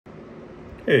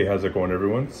Hey, how's it going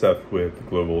everyone? Seth with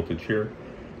Glowe Voltage here.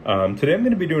 Today I'm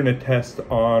going to be doing a test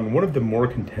on one of the more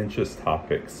contentious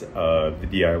topics of the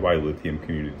DIY lithium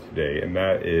community today, and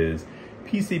that is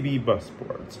PCB bus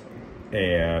boards.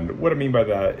 And what I mean by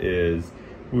that is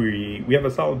we have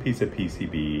a solid piece of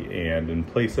PCB, and in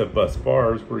place of bus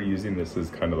bars, we're using this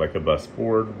as kind of like a bus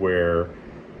board where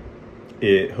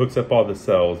it hooks up all the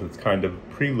cells. It's kind of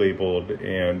pre-labeled,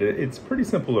 and it's pretty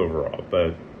simple overall,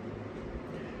 but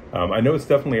I know it's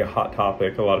definitely a hot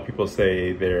topic. A lot of people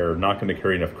say they're not going to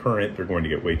carry enough current, they're going to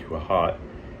get way too hot.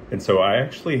 And so I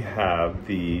actually have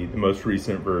the most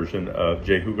recent version of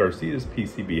Jehu Garcia's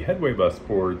PCB headway bus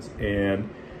boards, and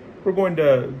we're going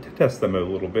to test them a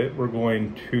little bit. We're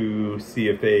going to see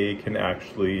if they can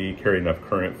actually carry enough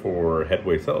current for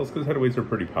headway cells, because headways are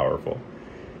pretty powerful.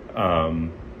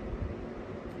 And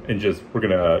just we're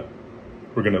gonna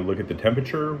look at the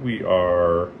temperature. We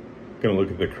are going to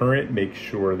look at the current, make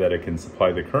sure that it can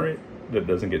supply the current, that it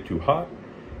doesn't get too hot.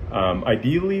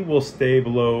 Ideally, we'll stay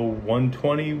below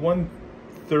 120.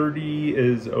 130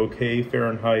 is okay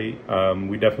Fahrenheit.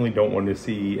 We definitely don't want to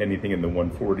see anything in the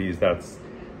 140s. That's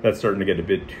starting to get a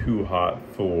bit too hot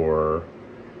for,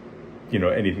 you know,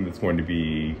 anything that's going to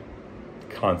be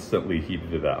constantly heated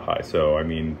to that high. So, I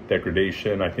mean,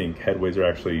 degradation, I think headways are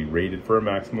actually rated for a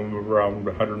maximum of around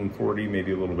 140,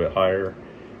 maybe a little bit higher.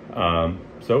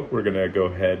 So we're going to go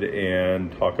ahead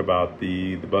and talk about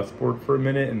the bus board for a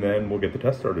minute, and then we'll get the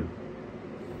test started.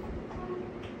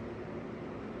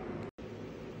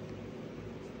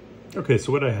 Okay,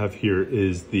 so what I have here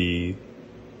is the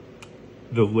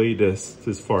latest,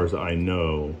 as far as I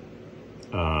know,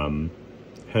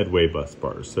 headway bus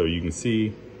bars. So you can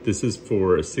see this is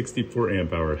for a 64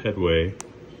 amp hour headway,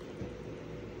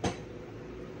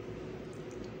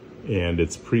 and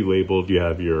it's pre-labeled. You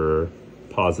have your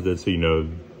positive, so you know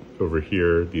over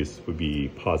here these would be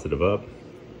positive up,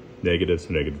 negative,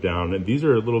 so negative down. And these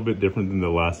are a little bit different than the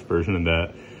last version in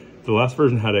that the last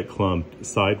version had it clumped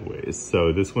sideways,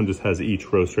 so this one just has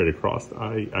each row straight across.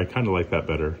 I kind of like that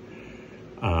better.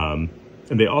 And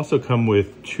they also come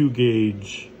with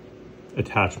 2-gauge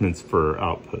attachments for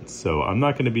outputs, so I'm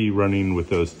not going to be running with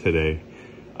those today.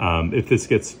 If this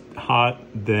gets hot,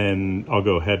 then I'll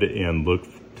go ahead and look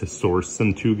to source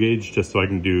some 2-gauge just so I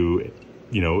can do it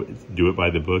by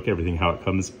the book, everything how it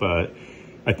comes. But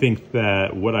I think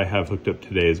that what I have hooked up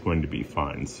today is going to be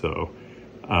fine. So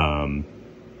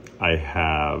I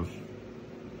have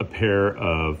a pair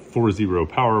of 4-0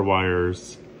 power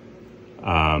wires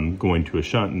going to a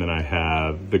shunt, and then I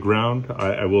have the ground.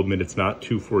 I will admit it's not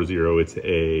 240,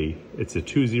 it's a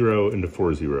 2-0 into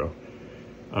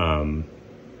 4-0.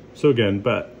 So again,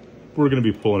 but we're going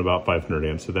to be pulling about 500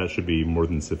 amps, so that should be more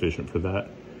than sufficient for that.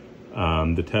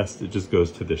 The test, it just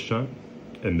goes to the shunt,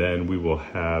 and then we will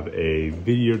have a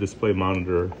video display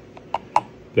monitor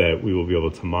that we will be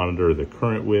able to monitor the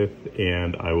current with,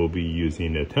 and I will be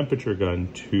using a temperature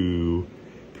gun to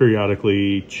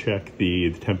periodically check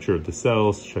the temperature of the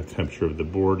cells, check the temperature of the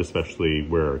board, especially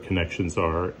where our connections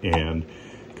are, and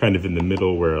kind of in the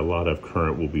middle where a lot of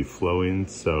current will be flowing.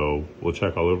 So we'll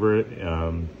check all over it.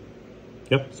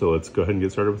 Yep, so let's go ahead and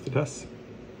get started with the test.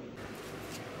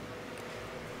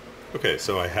 Okay,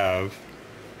 so I have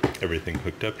everything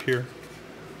hooked up here.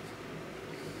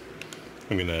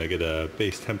 I'm gonna get a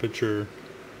base temperature.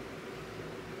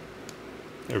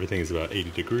 Everything is about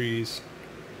 80 degrees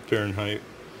Fahrenheit.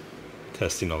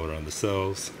 Testing all around the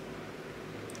cells.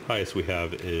 Highest we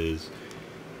have is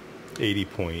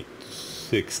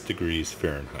 80.6 degrees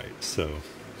Fahrenheit. So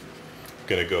I'm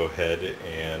gonna go ahead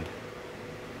and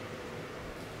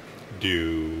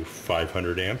do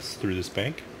 500 amps through this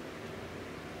bank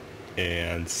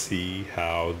and see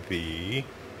how the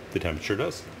temperature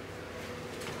does.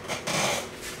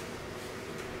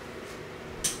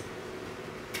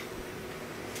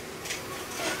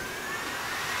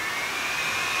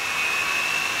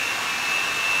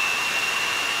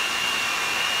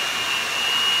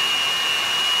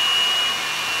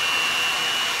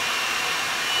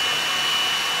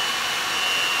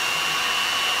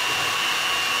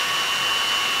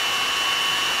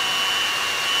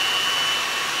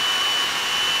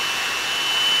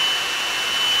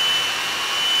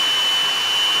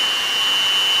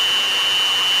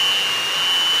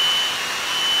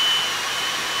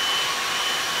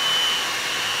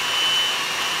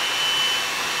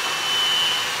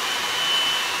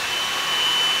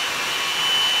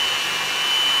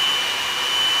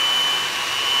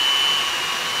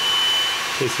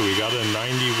 Okay, so we got a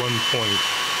 91.12,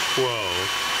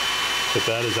 but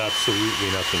that is absolutely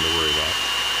nothing to worry about.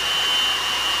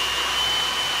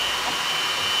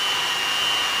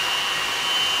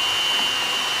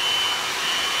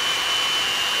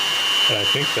 And I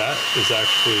think that is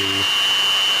actually,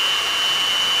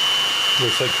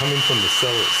 looks like coming from the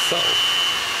cell itself,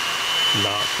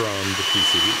 not from the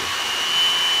PCB.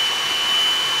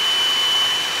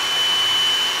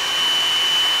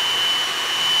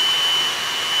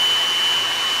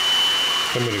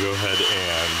 I'm going to go ahead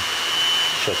and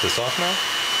shut this off now.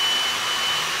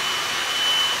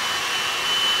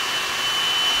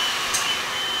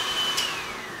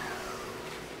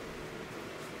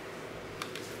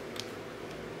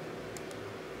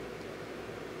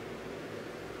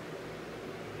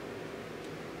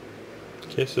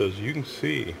 Okay, so as you can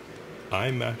see,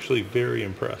 I'm actually very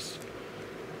impressed.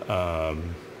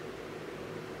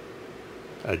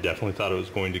 I definitely thought it was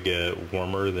going to get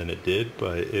warmer than it did,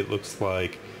 but it looks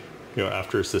like, you know,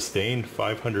 after a sustained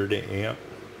 500 amp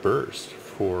burst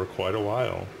for quite a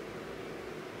while,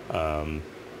 the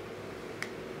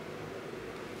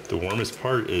warmest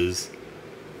part is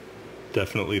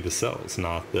definitely the cells,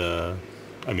 not the,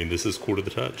 I mean, this is cool to the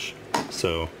touch.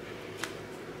 So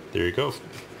there you go.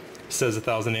 It says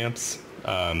 1,000 amps.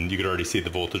 You could already see the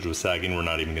voltage was sagging. We're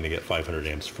not even going to get 500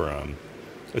 amps from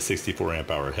a 64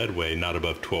 amp hour headway, not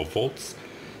above 12 volts,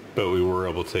 but we were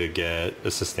able to get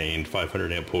a sustained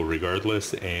 500 amp pull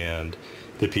regardless, and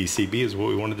the PCB is what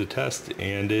we wanted to test,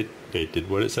 and it did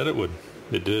what it said it would.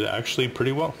 It did actually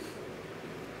pretty well.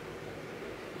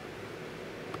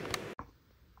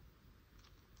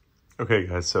 Okay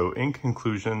guys, so in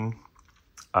conclusion,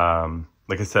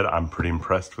 like I said, I'm pretty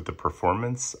impressed with the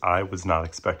performance. I was not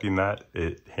expecting that.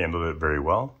 It handled it very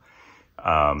well.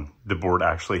 The board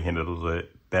actually handled it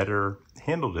better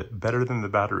than the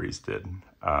batteries did.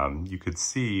 You could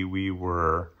see when we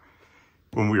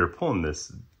were pulling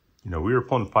this, you know, we were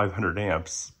pulling 500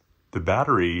 amps. The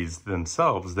batteries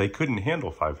themselves, they couldn't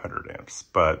handle 500 amps,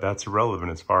 but that's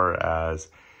irrelevant as far as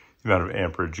the amount of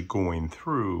amperage going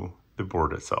through the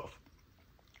board itself.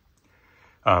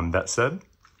 That said,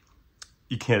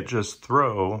 you can't just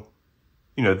throw,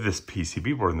 you know, this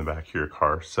PCB board in the back of your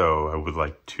car. So I would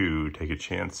like to take a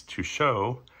chance to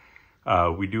show,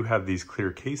 we do have these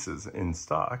clear cases in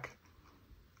stock.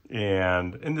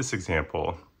 And in this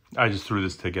example, I just threw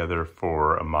this together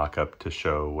for a mock-up to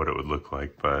show what it would look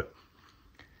like, but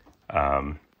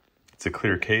it's a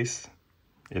clear case.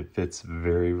 It fits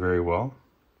very, very well.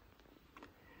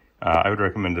 I would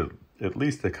recommend at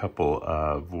least a couple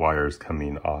of wires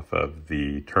coming off of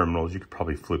the terminals. You could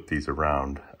probably flip these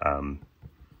around on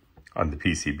the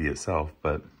PCB itself,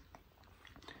 but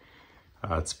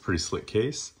it's a pretty slick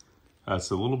case.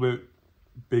 It's a little bit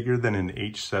bigger than an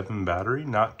H7 battery,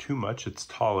 not too much. It's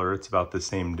taller, it's about the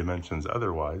same dimensions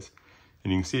otherwise.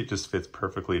 And you can see it just fits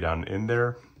perfectly down in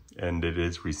there, and it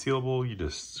is resealable. You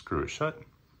just screw it shut.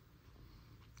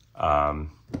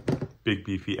 Big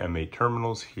beefy M8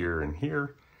 terminals here and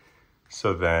here.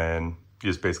 So then you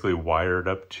just basically wire it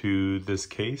up to this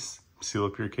case, seal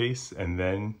up your case, and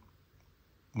then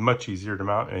much easier to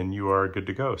mount, and you are good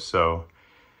to go. So,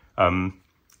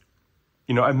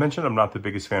 you know, I mentioned I'm not the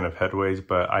biggest fan of headways,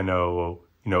 but I know,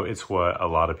 you know, it's what a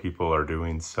lot of people are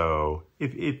doing. So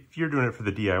if you're doing it for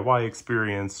the DIY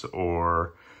experience,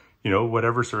 or, you know,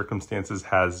 whatever circumstances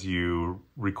has you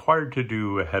required to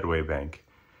do a headway bank,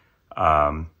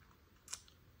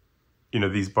 you know,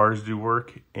 these bars do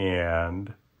work,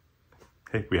 and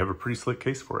hey, we have a pretty slick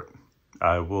case for it.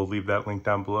 I will leave that link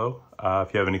down below.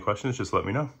 If you have any questions, just let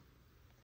me know.